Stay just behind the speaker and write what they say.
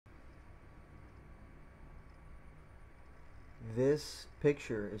This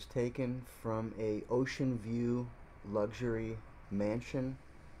picture is taken from a ocean view luxury mansion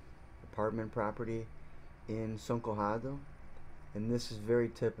apartment property in Sao Conrado, and this is very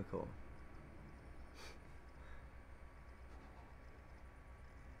typical.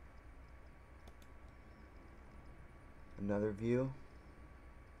 Another view.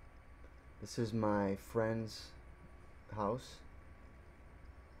 This is my friend's house,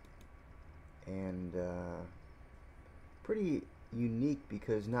 and pretty unique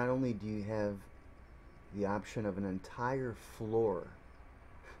because not only do you have the option of an entire floor,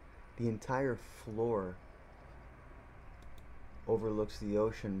 the entire floor overlooks the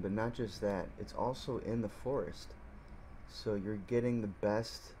ocean, but not just that, it's also in the forest. So you're getting the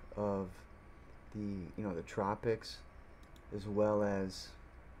best of the tropics, as well as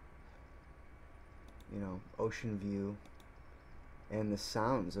ocean view, and the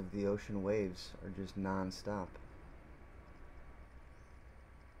sounds of the ocean waves are just non-stop.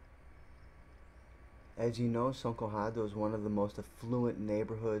 As you know, São Conrado is one of the most affluent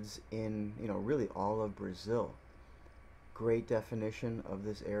neighborhoods in really all of Brazil. Great definition of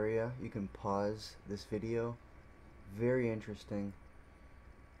this area. You can pause this video. Very interesting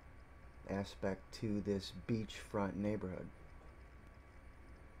aspect to this beachfront neighborhood.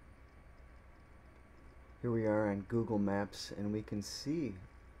 Here we are on Google Maps, and we can see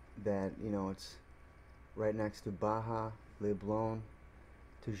that it's right next to Barra, Leblon,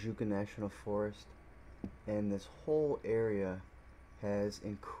 Tijuca National Forest, and this whole area has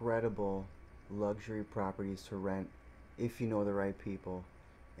incredible luxury properties to rent if you know the right people,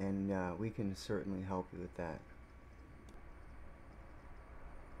 and we can certainly help you with that.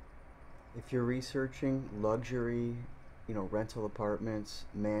 If you're researching luxury rental apartments,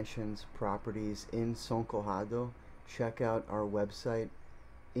 mansions, properties in São Conrado, check out our website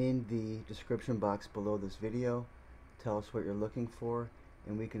in the description box below this video. Tell us what you're looking for,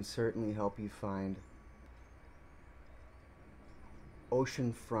 and we can certainly help you find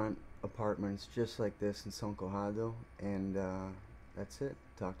oceanfront apartments just like this in Sao Conrado. And that's it.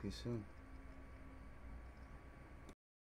 Talk to you soon.